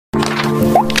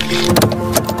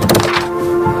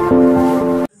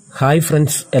Hi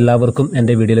friends, എല്ലാവർക്കും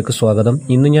എൻ്റെ വീഡിയോയിലേക്ക് സ്വാഗതം.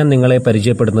 ഇന്ന് ഞാൻ നിങ്ങളെ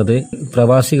പരിചയപ്പെടുന്നത്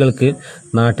പ്രവാസികൾക്ക്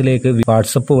നാട്ടിലേക്ക്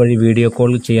വാട്സപ്പ് വഴി വീഡിയോ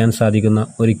കോൾ ചെയ്യാൻ സാധിക്കുന്ന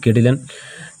ഒരു കിടിലൻ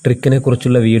ട്രിക്കിനെ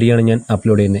കുറിച്ചുള്ള വീഡിയോ ആണ് ഞാൻ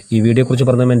അപ്ലോഡ് ചെയ്യുന്നത്. ഈ വീഡിയോ കുറിച്ച്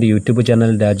പറഞ്ഞാൽ എൻ്റെ യൂട്യൂബ്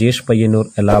ചാനൽ രാജേഷ് പയ്യന്നൂർ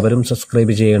എല്ലാവരും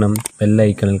സബ്സ്ക്രൈബ് ചെയ്യണം, ബെൽ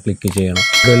ഐക്കണിൽ ക്ലിക്ക് ചെയ്യണം.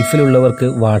 ഗൾഫിലുള്ളവർക്ക്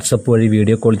വാട്സപ്പ് വഴി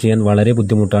വീഡിയോ കോൾ ചെയ്യാൻ വളരെ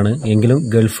ബുദ്ധിമുട്ടാണ്. എങ്കിലും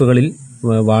ഗൾഫുകളിൽ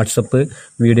വാട്സപ്പ്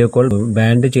വീഡിയോ കോൾ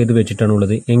ബാൻഡ് ചെയ്ത്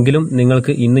വെച്ചിട്ടാണുള്ളത്. എങ്കിലും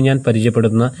നിങ്ങൾക്ക് ഇന്ന് ഞാൻ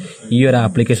പരിചയപ്പെടുത്തുന്ന ഈ ഒരു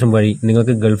ആപ്ലിക്കേഷൻ വഴി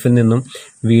നിങ്ങൾക്ക് ഗൾഫിൽ നിന്നും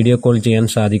വീഡിയോ കോൾ ചെയ്യാൻ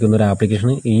സാധിക്കുന്ന ഒരു ആപ്ലിക്കേഷൻ.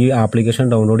 ഈ ആപ്ലിക്കേഷൻ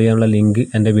ഡൗൺലോഡ് ചെയ്യാനുള്ള ലിങ്ക്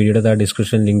എൻ്റെ വീഡിയോയുടെ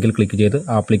ഡിസ്ക്രിപ്ഷൻ ലിങ്കിൽ ക്ലിക്ക് ചെയ്ത്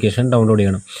ആപ്ലിക്കേഷൻ ഡൗൺലോഡ്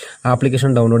ചെയ്യണം.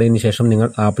 ആപ്ലിക്കേഷൻ ഡൗൺലോഡ് ചെയ്തതിനു ശേഷം നിങ്ങൾ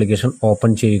ആപ്ലിക്കേഷൻ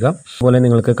ഓപ്പൺ ചെയ്യുക. അതുപോലെ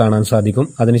നിങ്ങൾക്ക് കാണാൻ സാധിക്കും.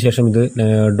 അതിനുശേഷം ഇത്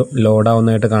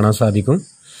ലോഡാവുന്നതായിട്ട് കാണാൻ സാധിക്കും.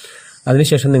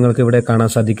 അതിനുശേഷം നിങ്ങൾക്ക് ഇവിടെ കാണാൻ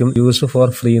സാധിക്കും യൂസ് ഫോർ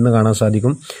ഫ്രീ എന്ന് കാണാൻ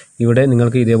സാധിക്കും. ഇവിടെ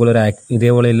നിങ്ങൾക്ക്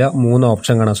ഇതേപോലെയുള്ള 3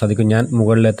 ഓപ്ഷൻ കാണാൻ സാധിക്കും. ഞാൻ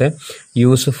മുകളിലത്തെ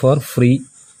യൂസ് ഫോർ ഫ്രീ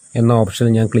എന്ന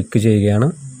ഓപ്ഷനിൽ ഞാൻ ക്ലിക്ക് ചെയ്യുകയാണ്.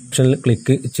 ഓപ്ഷനിൽ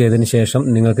ക്ലിക്ക് ചെയ്തതിന് ശേഷം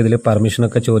നിങ്ങൾക്ക് ഇതിൽ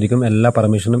പെർമിഷനൊക്കെ ചോദിക്കും. എല്ലാ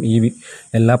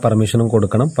പെർമിഷനും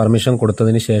കൊടുക്കണം. പെർമിഷൻ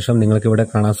കൊടുത്തതിന് ശേഷം നിങ്ങൾക്ക് ഇവിടെ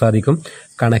കാണാൻ സാധിക്കും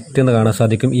കണക്ട് എന്ന് കാണാൻ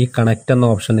സാധിക്കും. ഈ കണക്ട്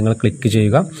എന്ന ഓപ്ഷൻ നിങ്ങൾ ക്ലിക്ക്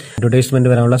ചെയ്യുക.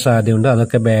 അഡ്വർടൈസ്മെന്റ് വരാനുള്ള സാധ്യതയുണ്ട്,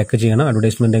 അതൊക്കെ ബാക്ക് ചെയ്യണം.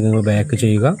 അഡ്വർടൈസ്മെന്റ് നിങ്ങൾ ബാക്ക്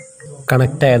ചെയ്യുക.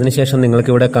 കണക്ട് ആയതിനു ശേഷം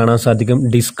നിങ്ങൾക്ക് ഇവിടെ കാണാൻ സാധിക്കും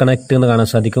ഡിസ്കണക്ട് എന്ന് കാണാൻ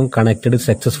സാധിക്കും, കണക്റ്റഡ്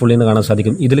സക്സസ്ഫുള്ളി എന്ന് കാണാൻ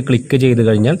സാധിക്കും. ഇതിൽ ക്ലിക്ക് ചെയ്ത്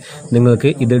കഴിഞ്ഞാൽ നിങ്ങൾക്ക്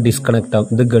ഇത് ഡിസ്കണക്ട് ആവും.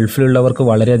 ഇത് ഗൾഫിലുള്ളവർക്ക്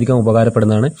വളരെയധികം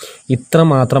ഉപകാരപ്പെടുന്നതാണ്. ഇത്ര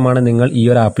മാത്രമാണ് നിങ്ങൾ ഈ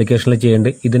ഒരു ആപ്ലിക്കേഷനിൽ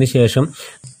ചെയ്യേണ്ടത്. ഇതിനുശേഷം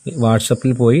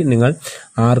വാട്സപ്പിൽ പോയി നിങ്ങൾ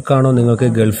ആർക്കാണോ നിങ്ങൾക്ക്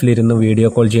ഗൾഫിലിരുന്ന് വീഡിയോ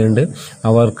കോൾ ചെയ്യേണ്ടത്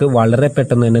അവർക്ക് വളരെ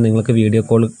പെട്ടെന്ന് തന്നെ നിങ്ങൾക്ക് വീഡിയോ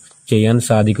കോൾ ചെയ്യാൻ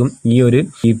സാധിക്കും. ഈ ഒരു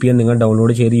VPN നിങ്ങൾ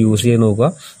ഡൗൺലോഡ് ചെയ്ത് യൂസ് ചെയ്ത് നോക്കുക.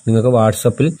 നിങ്ങൾക്ക്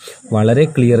വാട്സപ്പിൽ വളരെ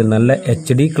ക്ലിയറിൽ നല്ല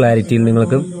HD ക്ലാരിറ്റിയിൽ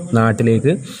നിങ്ങൾക്ക്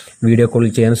നാട്ടിലേക്ക് വീഡിയോ കോൾ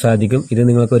ചെയ്യാൻ സാധിക്കും. ഇത്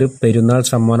നിങ്ങൾക്കൊരു പെരുന്നാൾ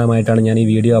സമ്മാനമായിട്ടാണ് ഞാൻ ഈ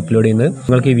വീഡിയോ അപ്ലോഡ് ചെയ്യുന്നത്.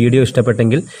 നിങ്ങൾക്ക് ഈ വീഡിയോ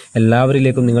ഇഷ്ടപ്പെട്ടെങ്കിൽ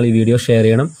എല്ലാവരിലേക്കും നിങ്ങൾ ഈ വീഡിയോ ഷെയർ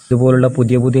ചെയ്യണം. ഇതുപോലുള്ള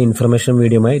പുതിയ ഇൻഫർമേഷൻ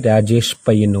വീഡിയോയുമായി രാജേഷ്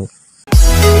പയ്യന്നൂർ.